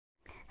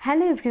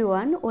Hello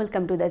everyone,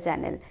 welcome to the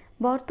channel.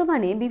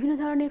 বর্তমানে বিভিন্ন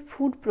ধরনের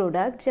ফুড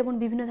প্রোডাক্ট যেমন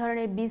বিভিন্ন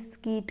ধরনের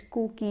বিস্কিট,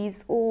 কুকিজ,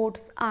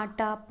 ওটস,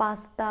 আটা,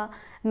 পাস্তা,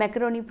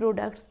 ম্যাকারনি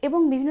প্রোডাক্টস এবং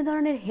বিভিন্ন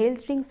ধরনের হেলথ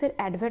ড্রিঙ্কসের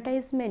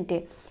অ্যাডভার্টাইজমেন্টে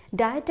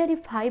ডায়েটারি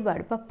ফাইবার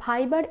বা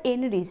ফাইবার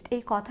এনরিচড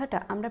এই কথাটা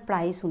আমরা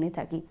প্রায়ই শুনে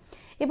থাকি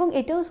এবং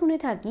এটাও শুনে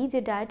থাকি যে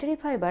ডায়েটারি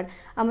ফাইবার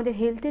আমাদের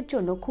হেলথের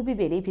জন্য খুবই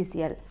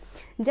বেনিফিশিয়াল।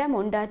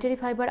 যেমন ডায়েটারি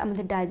ফাইবার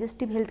আমাদের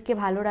ডাইজেস্টিভ হেলথকে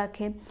ভালো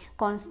রাখে,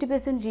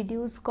 কনস্টিপেশন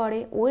রিডিউস করে,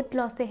 ওয়েট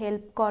লসে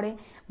হেল্প করে,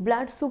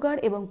 ব্লাড সুগার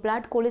এবং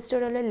ব্লাড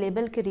কোলেস্টেরলের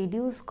লেভেলকে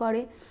রিডিউস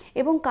করে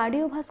এবং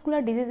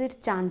কার্ডিওভাস্কুলার ডিজিজের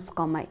চান্স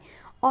কমায়।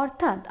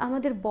 অর্থাৎ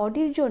আমাদের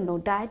বডির জন্য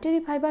ডায়েটারি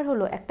ফাইবার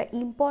হলো একটা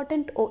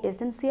ইম্পর্ট্যান্ট ও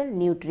এসেন্সিয়াল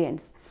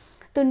নিউট্রিয়েন্টস।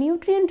 তো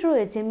নিউট্রিয়েন্ট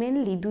রয়েছে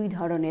মেনলি দুই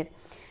ধরনের,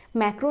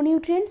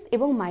 ম্যাক্রোনিউট্রিয়েন্টস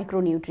এবং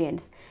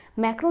মাইক্রোনিউট্রিয়েন্টস।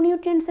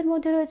 ম্যাক্রোনিউট্রিয়েন্টসের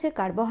মধ্যে রয়েছে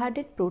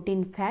কার্বোহাইড্রেট, প্রোটিন,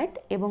 ফ্যাট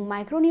এবং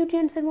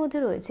মাইক্রোনিউট্রিয়েন্টসের মধ্যে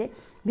রয়েছে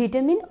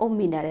ভিটামিন ও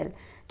মিনারেল।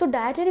 তো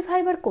ডায়েটারি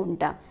ফাইবার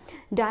কোনটা?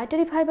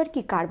 ডায়েটারি ফাইবার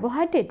কি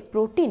কার্বোহাইড্রেট,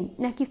 প্রোটিন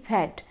নাকি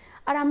ফ্যাট?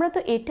 আর আমরা তো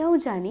এটাও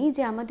জানি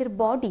যে আমাদের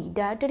বডি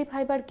ডায়েটারি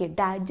ফাইবারকে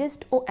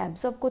ডাইজেস্ট ও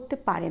অ্যাবজর্ব করতে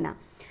পারে না।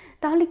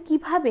 তাহলে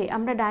কিভাবে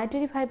আমরা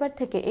ডায়েটারি ফাইবার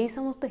থেকে এই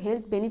সমস্ত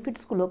হেলথ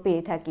বেনিফিটসগুলো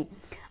পেয়ে থাকি?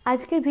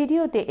 আজকের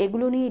ভিডিওতে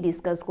এগুলো নিয়ে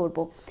ডিসকাস করব।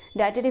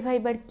 ডায়েটারি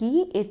ফাইবার কী,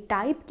 এর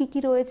টাইপ কী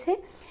রয়েছে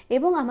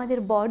এবং আমাদের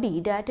বডি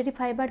ডায়েটারি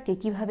ফাইবারকে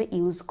কিভাবে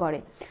ইউজ করে।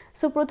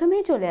 সো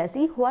প্রথমেই চলে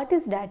আসি, what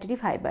is dietary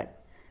fibre?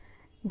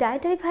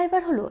 Dietary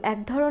fibre হলো এক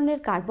ধরনের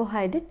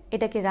কার্বোহাইড্রেট,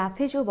 এটাকে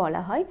রাফেজও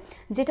বলা হয়,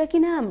 যেটা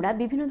কিনা আমরা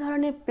বিভিন্ন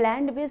ধরনের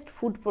প্ল্যান্ট বেসড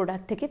ফুড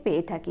প্রোডাক্ট থেকে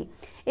পেয়ে থাকি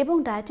এবং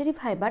ডায়েটারি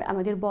ফাইবার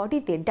আমাদের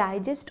বডিতে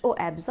ডাইজেস্ট ও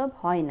অ্যাবজর্ব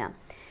হয় না।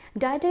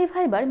 ডায়েটারি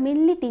ফাইবার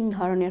মেনলি তিন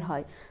ধরনের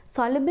হয়,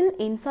 সলিবল,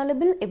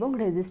 ইনসলিবল এবং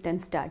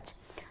resistant starch.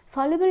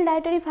 Soluble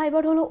dietary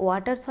fibre হলো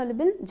ওয়াটার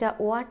সলিবল, যা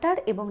ওয়াটার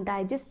এবং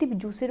ডাইজেস্টিভ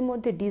জুসের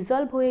মধ্যে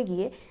ডিজলভ হয়ে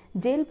গিয়ে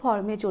জেল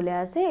ফর্মে চলে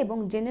আসে এবং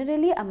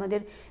জেনারেলি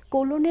আমাদের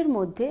কোলনের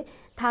মধ্যে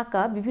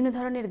থাকা বিভিন্ন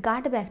ধরনের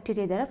গাট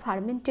ব্যাকটেরিয়া দ্বারা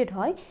ফার্মেন্টেড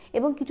হয়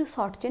এবং কিছু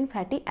শর্ট চেন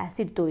ফ্যাটি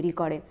অ্যাসিড তৈরি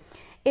করে।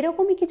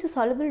 এরকমই কিছু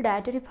সলিবল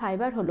ডায়েটারি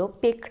ফাইবার হলো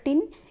pectin,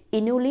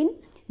 inulin,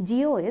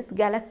 জিওএস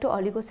galacto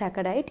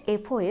oligosaccharide,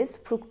 এফওএস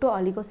ফ্রুক্টো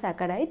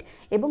oligosaccharide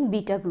এবং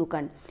বিটা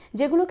গ্লুকান,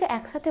 যেগুলোকে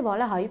একসাথে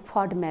বলা হয়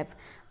FODMAP,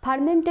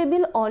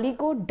 fermentable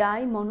oligo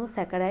die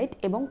monosaccharide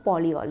এবং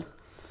পলিঅলস।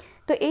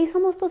 তো এই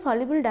সমস্ত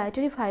সলিবল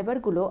ডায়েটারি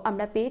ফাইবারগুলো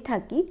আমরা পেয়ে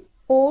থাকি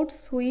ওটস,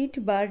 হুইট,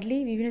 বার্লি,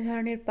 বিভিন্ন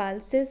ধরনের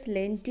পালসেস,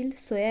 লেন্টিল,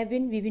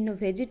 সয়াবিন, বিভিন্ন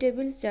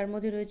ভেজিটেবলস যার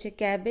মধ্যে রয়েছে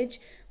cabbage,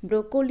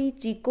 broccoli,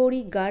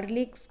 chicory,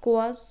 garlic,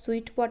 squash,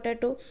 sweet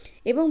potato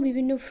এবং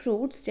বিভিন্ন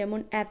ফ্রুটস যেমন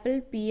অ্যাপেল,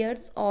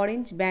 পিয়ার্স,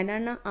 অরেঞ্জ,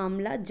 ব্যানানা,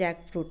 আমলা,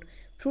 জ্যাকফ্রুট।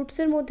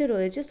 ফ্রুটসের মধ্যে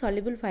রয়েছে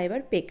সলিবল ফাইবার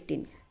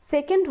পেকটিন।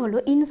 সেকেন্ড হলো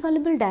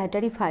ইনসলিবল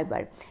ডায়েটারি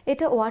ফাইবার।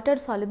 এটা ওয়াটার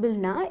সলিবল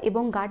না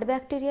এবং গাট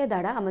ব্যাকটেরিয়া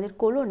দ্বারা আমাদের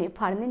কোলনে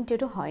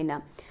ফার্মেন্টেডও হয় না।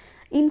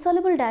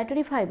 ইনসলিবল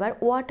ডায়েটারি ফাইবার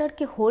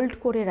ওয়াটারকে হোল্ড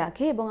করে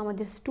রাখে এবং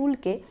আমাদের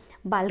স্টুলকে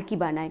বাল্কি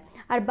বানায়,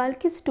 আর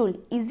বাল্কি স্টুল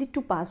ইজি টু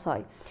পাস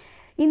হয়।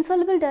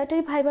 ইনসলিবল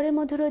ডায়েটারি ফাইবারের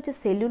মধ্যে রয়েছে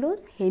সেলুলোজ,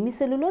 হেমি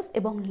সেলুলোজ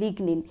এবং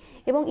লিগনিন।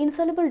 এবং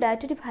ইনসলিবল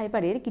ডায়েটারি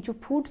ফাইবারের কিছু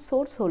ফুড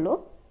সোর্স হলো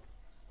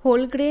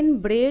হোল গ্রেন,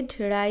 ব্রেড,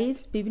 রাইস,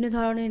 বিভিন্ন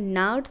ধরনের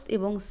নাটস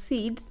এবং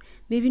সিডস,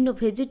 বিভিন্ন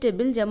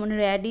ভেজিটেবল যেমন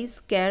radish,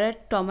 carrot,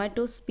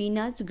 tomato,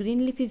 spinach, green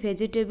leafy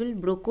vegetable,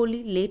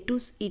 broccoli,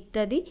 lettuce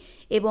ইত্যাদি,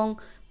 এবং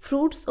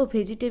ফ্রুটস ও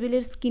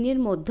ভেজিটেবলের স্কিনের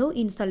মধ্যেও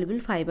ইনসলিবল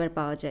ফাইবার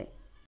পাওয়া যায়।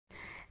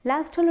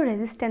 লাস্ট হলো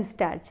রেজিস্ট্যান্ট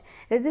স্টার্চ।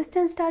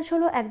 রেজিস্ট্যান্ট স্টার্চ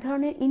হলো এক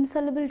ধরনের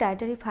ইনসলিবল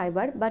ডায়েটারি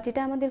ফাইবার, বাট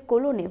এটা আমাদের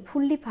কোলনে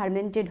ফুললি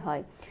ফার্মেন্টেড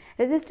হয়।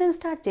 রেজিস্ট্যান্ট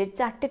স্টার্চের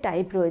চারটে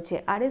টাইপ রয়েছে,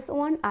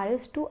 RS1,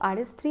 RS2,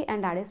 RS3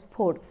 and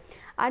RS4।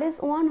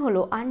 RS1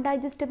 হলো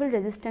আনডাইজেস্টেবল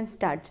রেজিস্ট্যান্ট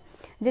স্টার্চ,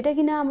 যেটা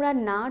কিনা আমরা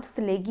নাটস,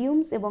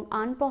 লেগিউমস এবং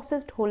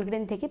আনপ্রসেসড হোল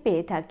গ্রেন থেকে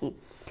পেয়ে থাকি।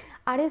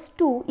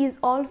 RS2 is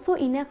also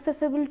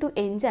inaccessible to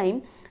enzyme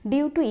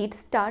due to its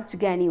starch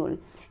granule.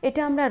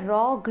 এটা আমরা র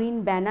গ্রিন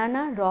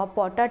ব্যানানা, র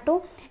পটাটো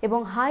এবং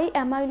হাই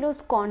অ্যামাইলোজ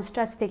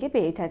কর্নস্টার্চ থেকে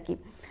পেয়ে থাকি।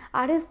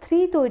 RS3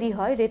 তৈরি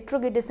হয়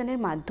রেট্রোগ্রেডেশনের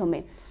মাধ্যমে,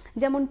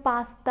 যেমন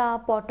পাস্তা,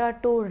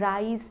 পটাটো,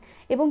 রাইস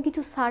এবং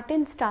কিছু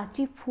সার্টেন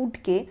স্টার্চি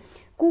ফুডকে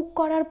কুক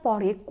করার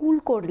পরে কুল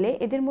করলে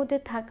এদের মধ্যে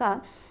থাকা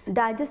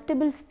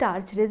ডাইজেস্টেবল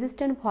স্টার্চ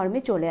রেজিস্ট্যান্ট ফর্মে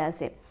চলে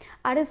আসে।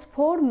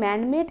 RS4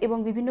 ম্যানমেড এবং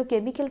বিভিন্ন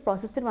কেমিক্যাল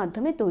প্রসেসের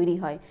মাধ্যমে তৈরি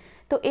হয়।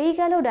 তো এই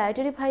গেল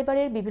ডায়েটারি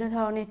ফাইবারের বিভিন্ন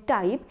ধরনের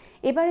টাইপ।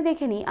 এবারে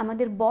দেখে নিই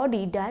আমাদের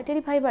বডি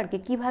ডায়েটারি ফাইবারকে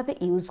কিভাবে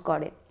ইউজ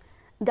করে।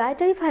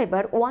 Dietary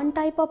fibre one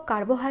type of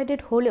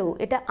carbohydrate হলেও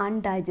এটা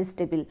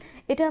আনডাইজেস্টেবল।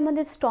 এটা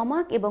আমাদের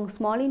স্টমাক এবং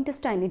স্মল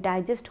ইন্টেস্টাইনে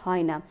ডাইজেস্ট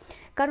হয় না,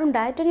 কারণ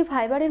ডায়েটারি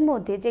ফাইবারের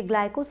মধ্যে যে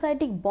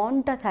গ্লাইকোসাইডিক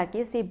বন্ডটা থাকে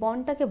সেই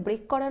বন্ডটাকে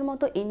ব্রেক করার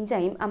মতো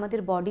এনজাইম আমাদের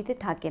বডিতে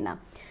থাকে না,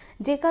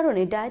 যে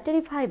কারণে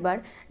ডায়েটারি ফাইবার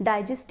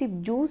ডাইজেস্টিভ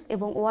জুস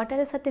এবং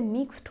ওয়াটারের সাথে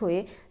মিক্সড হয়ে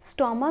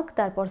স্টমাক,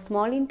 তারপর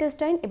স্মল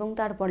ইন্টেস্টাইন এবং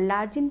তারপর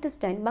লার্জ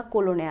ইন্টেস্টাইন বা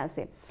কোলনে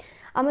আসে।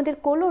 আমাদের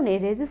কোলনে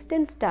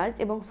রেজিস্ট্যান্ট স্টার্চ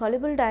এবং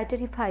সলিবল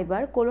ডায়েটারি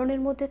ফাইবার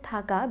কোলনের মধ্যে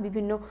থাকা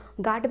বিভিন্ন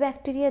গাট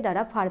ব্যাকটেরিয়া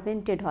দ্বারা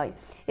ফার্মেন্টেড হয়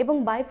এবং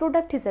বাই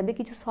প্রোডাক্ট হিসাবে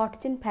কিছু শর্ট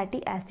চেন ফ্যাটি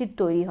অ্যাসিড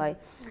তৈরি হয়,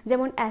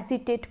 যেমন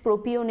অ্যাসিটেট,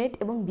 প্রোপিওনেট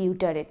এবং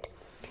বিউটারেট।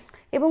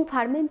 এবং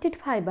fermented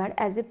fibre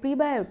as a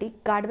prebiotic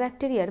গাট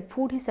ব্যাকটেরিয়ার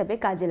ফুড হিসাবে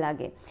কাজে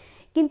লাগে।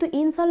 কিন্তু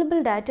ইনসলুবল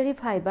ডায়েটারি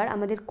ফাইবার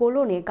আমাদের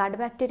কোলনে গাট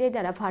ব্যাকটেরিয়া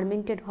দ্বারা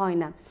ফার্মেন্টেড হয়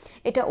না।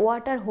 এটা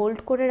ওয়াটার হোল্ড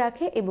করে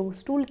রাখে এবং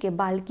স্টুলকে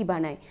বাল্কি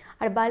বানায়,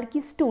 আর বাল্কি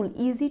স্টুল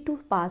ইজি টু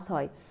পাস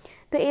হয়।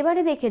 তো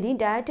এবারে দেখে নিই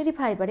ডায়েটারি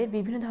ফাইবারের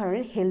বিভিন্ন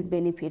ধরনের হেলথ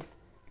বেনিফিটস।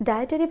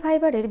 ডায়েটারি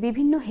ফাইবারের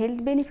বিভিন্ন হেলথ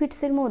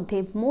বেনিফিটসের মধ্যে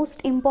মোস্ট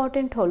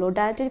ইম্পর্ট্যান্ট হলো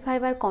ডায়েটারি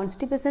ফাইবার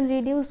কনস্টিপেশন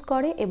রিডিউস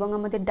করে এবং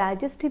আমাদের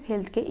ডাইজেস্টিভ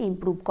হেলথকে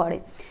ইমপ্রুভ করে।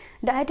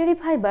 ডায়েটারি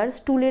ফাইবার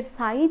স্টুলের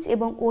সাইজ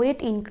এবং ওয়েট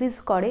ইনক্রিজ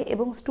করে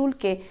এবং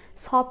স্টুলকে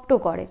সফটও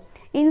করে।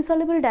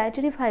 Insoluble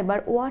dietary fibre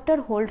water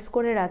holds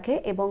করে রাখে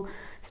এবং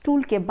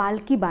স্টুলকে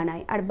বাল্কি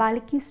বানায়, আর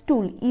বাল্কি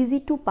স্টুল ইজি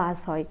টু পাস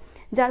হয়,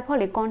 যার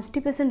ফলে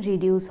কনস্টিপেশন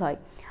রিডিউস হয়।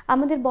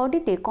 আমাদের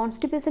বডিতে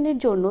কনস্টিপেশনের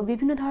জন্য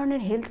বিভিন্ন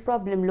ধরনের হেলথ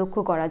প্রবলেম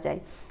লক্ষ্য করা যায়,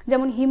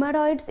 যেমন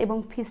হিমারয়েডস এবং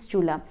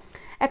ফিস্চুলা।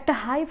 একটা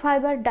হাই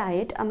ফাইবার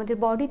ডায়েট আমাদের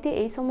বডিতে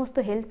এই সমস্ত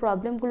হেলথ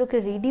প্রবলেমগুলোকে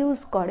রিডিউস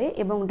করে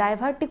এবং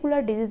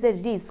ডাইভার্টিকুলার ডিজিজের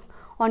রিস্ক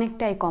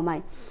অনেকটাই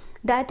কমায়।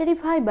 ডায়েটারি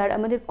ফাইবার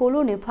আমাদের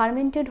কোলনে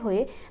ফার্মেন্টেড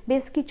হয়ে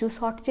বেশ কিছু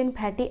শর্ট চেন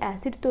ফ্যাটি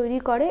অ্যাসিড তৈরি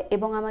করে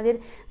এবং আমাদের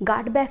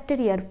গাট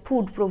ব্যাকটেরিয়ার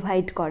ফুড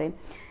প্রোভাইড করে,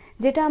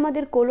 যেটা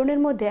আমাদের কোলনের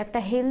মধ্যে একটা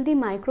হেলদি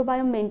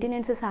মাইক্রোবায়োম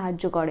মেনটেনেন্সে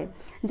সাহায্য করে,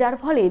 যার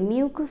ফলে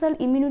মিউকোসাল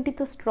ইমিউনিটি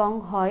তো স্ট্রং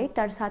হয়,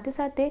 তার সাথে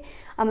সাথে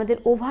আমাদের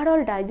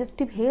ওভারঅল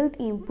ডাইজেস্টিভ হেলথ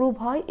ইমপ্রুভ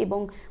হয়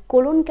এবং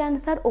কোলন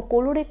ক্যান্সার ও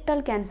কোলোরেক্টাল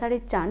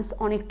ক্যান্সারের চান্স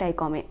অনেকটাই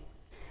কমে।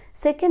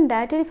 সেকেন্ড,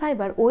 ডায়েটারি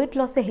ফাইবার ওয়েট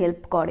লসে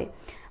হেল্প করে।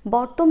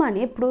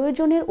 বর্তমানে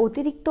প্রয়োজনের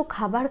অতিরিক্ত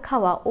খাবার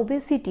খাওয়া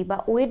ওবেসিটি বা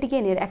ওয়েট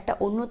গেনের একটা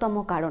অন্যতম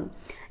কারণ।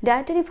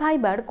 ডায়েটারি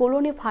ফাইবার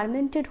কোলনে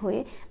ফার্মেন্টেড হয়ে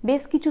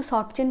বেশ কিছু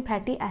শর্ট চেন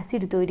ফ্যাটি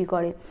অ্যাসিড তৈরি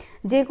করে,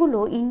 যেগুলো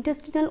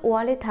ইন্টেস্টিনাল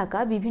ওয়ালে থাকা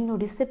বিভিন্ন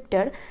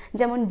রিসেপ্টর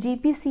যেমন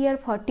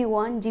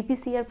GPCR41,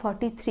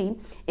 GPCR43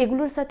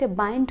 এগুলোর সাথে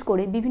বাইন্ড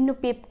করে বিভিন্ন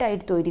পেপটাইড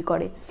তৈরি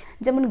করে,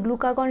 যেমন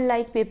glucagon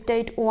like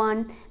peptide 1,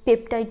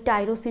 peptide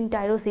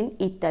tyrosine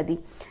ইত্যাদি,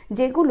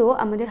 যেগুলো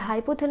আমাদের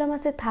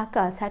হাইপোথ্যালামাসে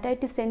থাকা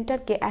স্যাটাইটি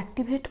সেন্টারকে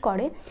অ্যাক্টিভেট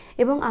করে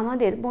এবং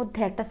আমাদের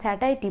মধ্যে একটা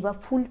স্যাটাইটি বা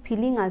ফুল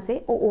ফিলিং আসে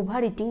ও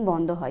ওভার ইটিং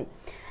বন্ধ হয়।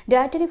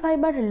 Dietary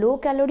fibre low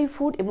calorie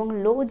food এবং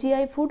লো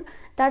জিআই ফুড,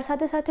 তার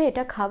সাথে সাথে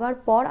এটা খাবার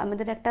পর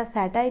আমাদের একটা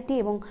স্যাটাইটি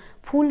এবং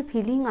ফুল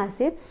ফিলিং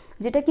আসে,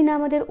 যেটা কিনা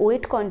আমাদের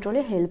ওয়েট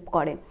কন্ট্রোলে হেল্প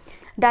করে।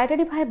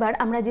 ডায়েটারি ফাইবার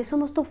আমরা যে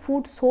সমস্ত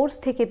ফুড সোর্স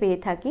থেকে পেয়ে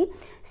থাকি,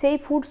 সেই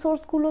ফুড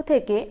সোর্সগুলো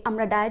থেকে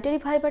আমরা ডায়েটারি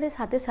ফাইবারের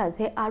সাথে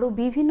সাথে আরও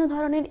বিভিন্ন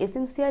ধরনের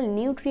এসেন্সিয়াল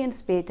নিউট্রিয়েন্টস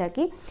পেয়ে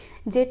থাকি,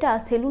 যেটা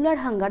সেলুলার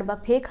হাঙ্গার বা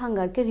ফেক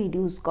হাঙ্গারকে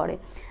রিডিউস করে।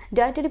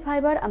 ডায়েটারি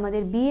ফাইবার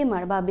আমাদের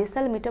বিএমআর বা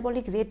বেসাল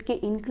মেটাবলিক রেটকে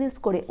ইনক্রিজ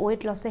করে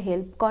ওয়েট লসে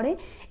হেল্প করে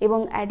এবং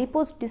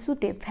অ্যাডিপোজ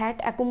টিস্যুতে ফ্যাট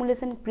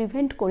অ্যাকুমুলেশন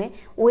প্রিভেন্ট করে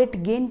ওয়েট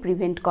গেইন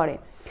প্রিভেন্ট করে।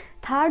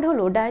 থার্ড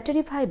হলো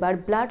dietary fibre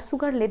blood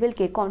sugar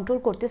লেভেলকে control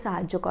করতে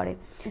সাহায্য করে।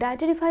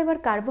 ডায়েটারি ফাইবার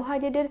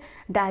কার্বোহাইড্রেটের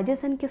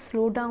ডাইজেশনকে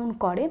স্লো ডাউন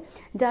করে,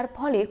 যার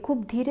ফলে খুব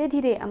ধীরে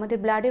ধীরে আমাদের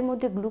ব্লাডের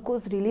মধ্যে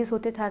গ্লুকোজ রিলিজ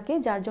হতে থাকে,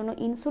 যার জন্য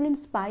ইনসুলিন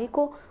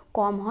স্পাইকও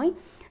কম হয়,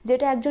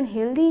 যেটা একজন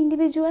হেলদি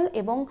ইন্ডিভিজুয়াল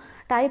এবং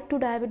টাইপ 2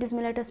 ডায়াবেটিস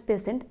মেলাইটাস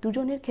পেশেন্ট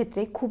দুজনের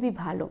ক্ষেত্রে খুবই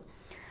ভালো।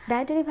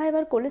 ডায়েটারি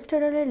ফাইবার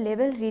কোলেস্টেরলের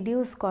লেভেল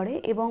রিডিউস করে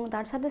এবং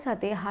তার সাথে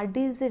সাথে হার্ট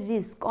ডিজিজের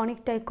রিস্ক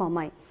অনেকটাই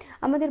কমায়।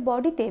 আমাদের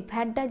বডিতে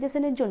ফ্যাট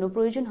ডাইজেশনের জন্য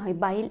প্রয়োজন হয়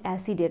বাইল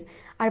অ্যাসিডের,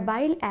 আর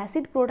বাইল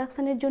অ্যাসিড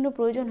প্রোডাকশনের জন্য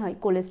প্রয়োজন হয়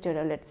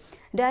কোলেস্টেরলের।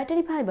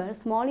 ডায়েটারি ফাইবার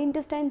স্মল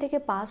ইন্টেস্টাইন থেকে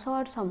পাস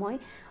হওয়ার সময়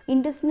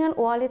ইন্টেস্টিনাল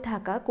ওয়ালে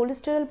থাকা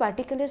কোলেস্টেরল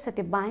পার্টিকেলের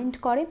সাথে বাইন্ড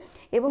করে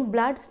এবং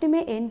ব্লাড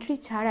স্ট্রিমে এন্ট্রি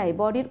ছাড়াই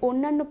বডির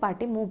অন্যান্য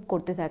পার্টে মুভ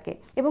করতে থাকে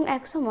এবং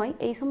একসময়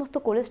এই সমস্ত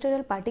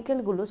কোলেস্টেরল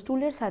পার্টিকেলগুলো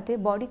স্টুলের সাথে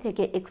বডি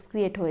থেকে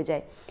এক্সক্রিয়েট হয়ে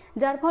যায়,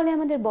 যার ফলে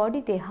আমাদের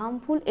বডিতে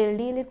হার্মফুল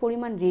LDL এর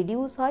পরিমাণ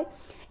রিডিউস হয়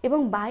এবং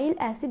বাইল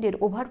অ্যাসিডের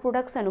ওভার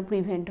প্রোডাকশানও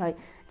প্রিভেন্ট হয়,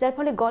 যার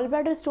ফলে গল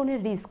ব্লাডার স্টোনের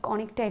রিস্ক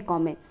অনেকটাই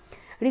কমে।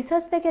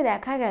 রিসার্চ থেকে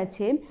দেখা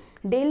গেছে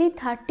daily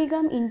 30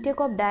 gram intake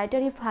of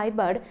dietary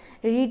fibre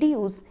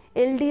reduce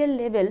LDL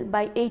level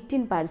by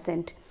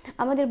 18%।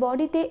 আমাদের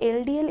বডিতে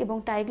LDL এবং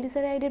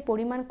ট্রাইগ্লিসারাইডের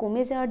পরিমাণ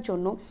কমে যাওয়ার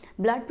জন্য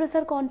ব্লাড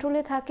প্রেশার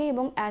কন্ট্রোলে থাকে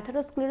এবং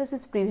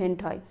অ্যাথেরোস্ক্লেরোসিস প্রিভেন্ট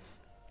হয়।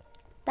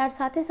 তার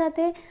সাথে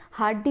সাথে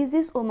হার্ট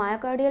ডিজিজ ও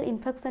মায়োকার্ডিয়াল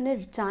ইনফেকশনের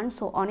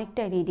চান্সও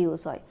অনেকটাই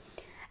রিডিউস হয়।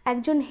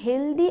 একজন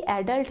হেলদি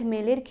অ্যাডাল্ট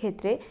মেলের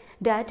ক্ষেত্রে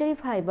dietary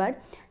fibre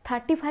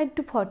 35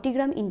 to 40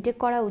 gram intact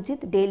করা উচিত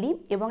ডেইলি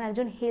এবং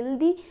একজন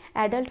হেলদি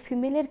অ্যাডাল্ট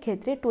ফিমেলের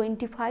ক্ষেত্রে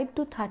 25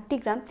 to 30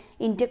 গ্রাম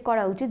ইনটেক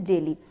করা উচিত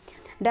ডেইলি।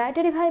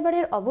 ডায়েটারি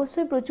ফাইবারের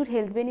অবশ্যই প্রচুর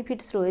হেলথ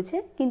বেনিফিটস রয়েছে,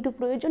 কিন্তু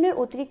প্রয়োজনের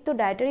অতিরিক্ত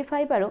ডায়েটারি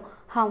ফাইবারও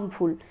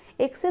হার্মফুল।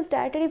 এক্সেস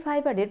ডায়েটারি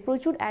ফাইবারের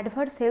প্রচুর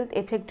অ্যাডভার্স হেলথ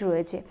এফেক্ট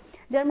রয়েছে,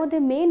 যার মধ্যে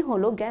মেন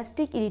হলো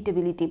gastric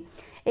irritability.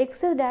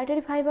 Access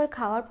dietary fibre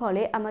খাওয়ার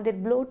ফলে আমাদের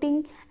bloating,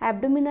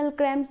 abdominal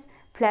cramps,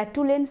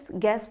 ফ্ল্যাটুলেন্স,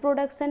 gas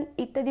production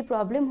ইত্যাদি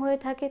প্রবলেম হয়ে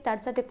থাকে। তার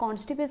সাথে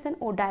কনস্টিপেশন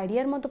ও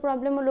ডায়রিয়ার মতো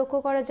প্রবলেমও লক্ষ্য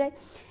করা যায়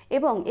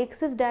এবং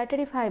এক্সেস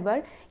ডায়েটারি ফাইবার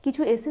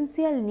কিছু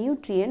এসেন্সিয়াল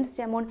নিউট্রিয়েন্টস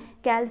যেমন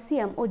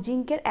ক্যালসিয়াম ও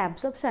জিঙ্কের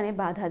অ্যাবজর্পশনে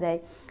বাধা দেয়।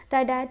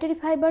 তাই ডায়েটারি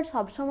ফাইবার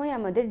সবসময়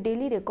আমাদের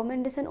ডেলি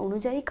রেকমেন্ডেশন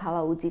অনুযায়ী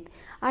খাওয়া উচিত।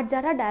 আর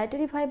যারা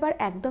ডায়েটারি ফাইবার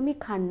একদমই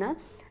খান না,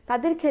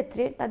 তাদের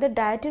ক্ষেত্রে তাদের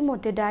ডায়েটের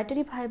মধ্যে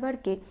ডায়েটারি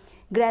ফাইবারকে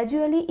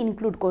গ্র্যাজুয়ালি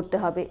ইনক্লুড করতে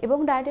হবে এবং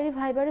ডায়েটারি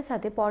ফাইবারের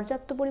সাথে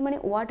পর্যাপ্ত পরিমাণে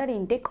ওয়াটার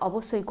ইনটেক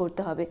অবশ্যই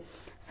করতে হবে।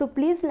 So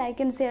please like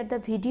and share the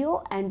video,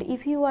 and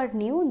if you R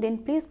new then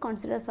please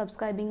consider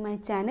subscribing my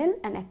channel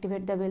and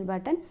activate the bell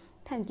button.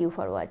 Thank you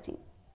for watching.